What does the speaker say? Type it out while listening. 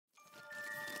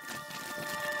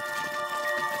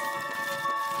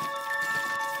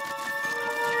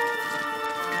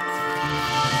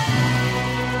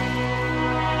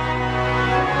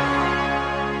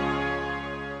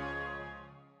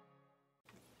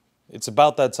It's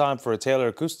about that time for a Taylor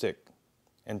acoustic.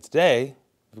 And today,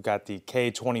 we've got the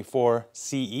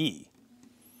K-24ce.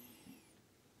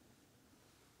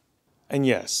 And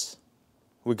yes,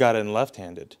 we got it in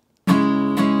left-handed.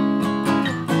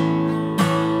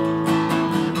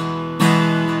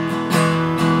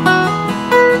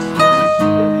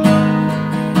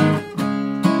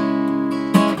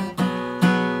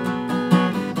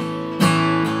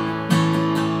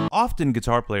 Often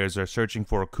guitar players are searching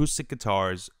for acoustic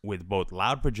guitars with both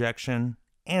loud projection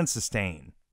and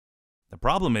sustain. The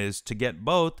problem is, to get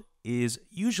both is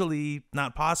usually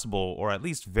not possible, or at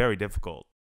least very difficult.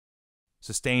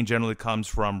 Sustain generally comes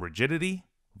from rigidity,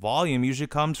 volume usually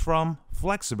comes from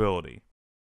flexibility.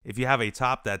 If you have a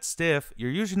top that's stiff,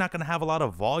 you're usually not going to have a lot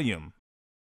of volume.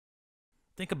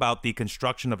 Think about the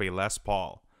construction of a Les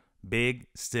Paul. Big,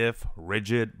 stiff,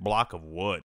 rigid block of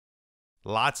wood.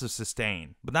 Lots of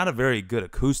sustain, but not a very good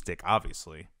acoustic,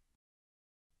 obviously.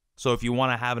 So if you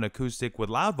want to have an acoustic with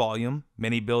loud volume,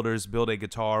 many builders build a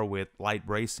guitar with light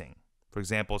bracing. For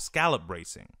example, scallop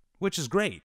bracing, which is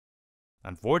great.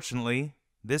 Unfortunately,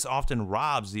 this often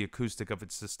robs the acoustic of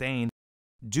its sustain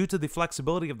due to the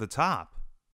flexibility of the top.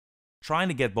 Trying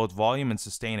to get both volume and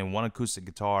sustain in one acoustic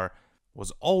guitar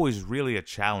was always really a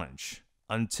challenge,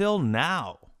 until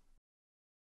now.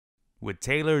 With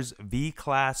Taylor's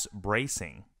V-Class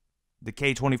bracing. The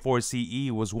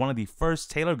K-24ce was one of the first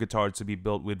Taylor guitars to be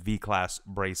built with V-Class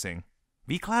bracing.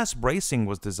 V-Class bracing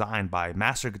was designed by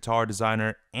master guitar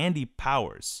designer Andy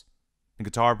Powers. The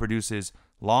guitar produces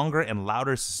longer and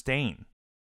louder sustain.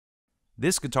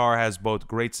 This guitar has both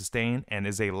great sustain and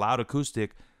is a loud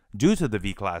acoustic due to the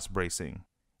V-Class bracing.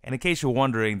 And in case you're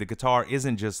wondering, the guitar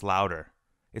isn't just louder.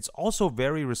 It's also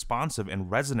very responsive and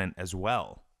resonant as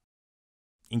well.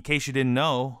 In case you didn't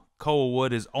know, koa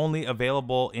wood is only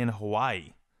available in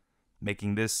Hawaii,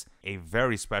 making this a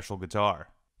very special guitar.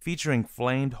 Featuring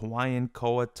flamed Hawaiian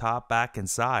koa top, back, and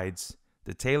sides,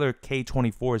 the Taylor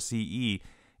K-24ce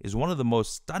is one of the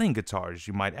most stunning guitars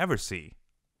you might ever see,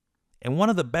 and one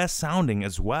of the best sounding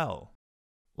as well.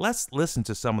 Let's listen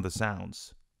to some of the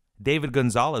sounds. David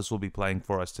Gonzalez will be playing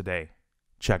for us today.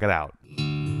 Check it out.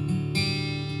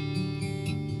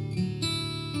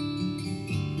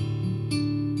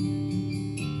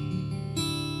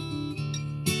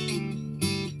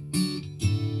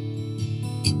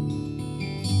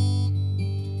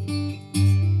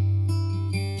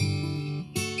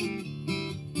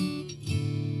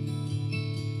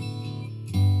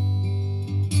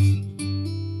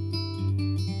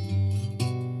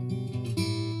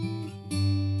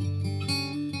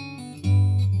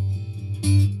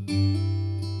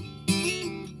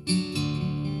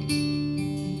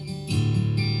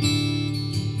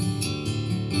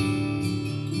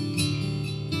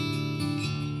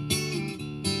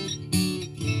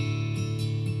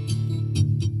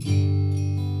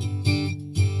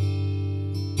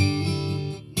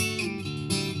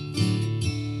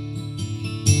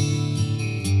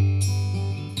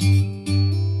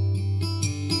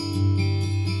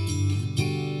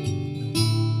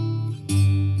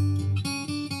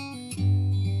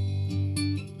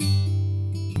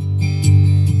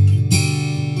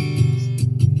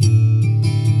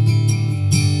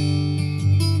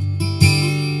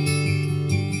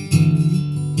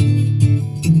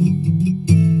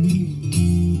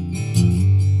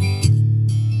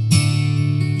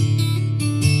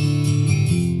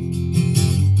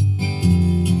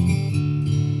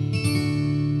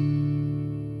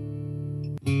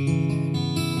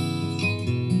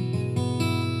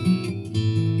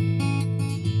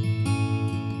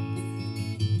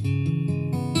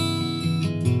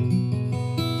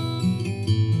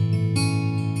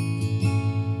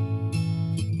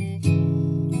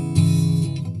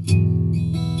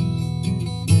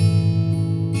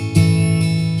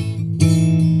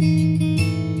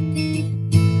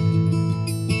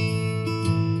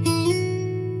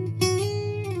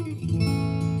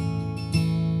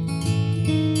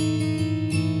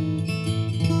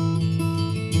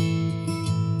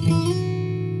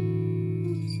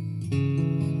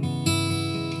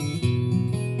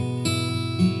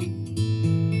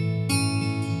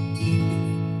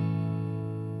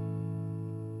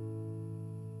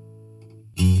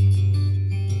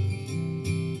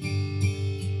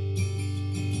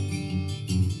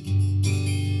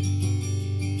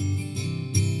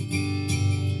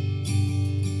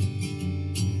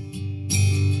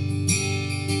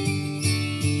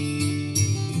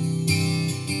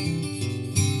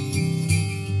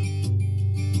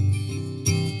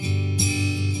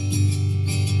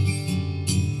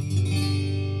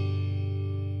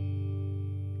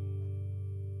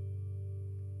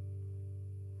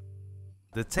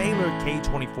 The Taylor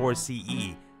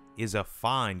K-24ce is a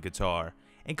fine guitar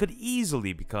and could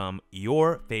easily become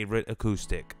your favorite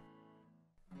acoustic.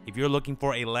 If you're looking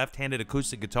for a left-handed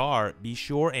acoustic guitar, be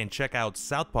sure and check out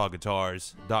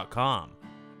southpawguitars.com.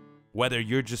 Whether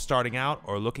you're just starting out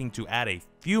or looking to add a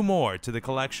few more to the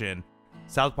collection,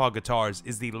 Southpaw Guitars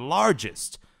is the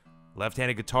largest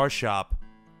left-handed guitar shop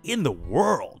in the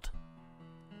world.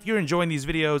 If you're enjoying these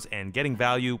videos and getting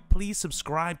value, please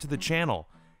subscribe to the channel.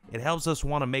 It helps us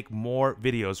want to make more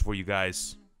videos for you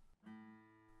guys.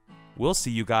 We'll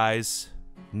see you guys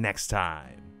next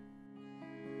time.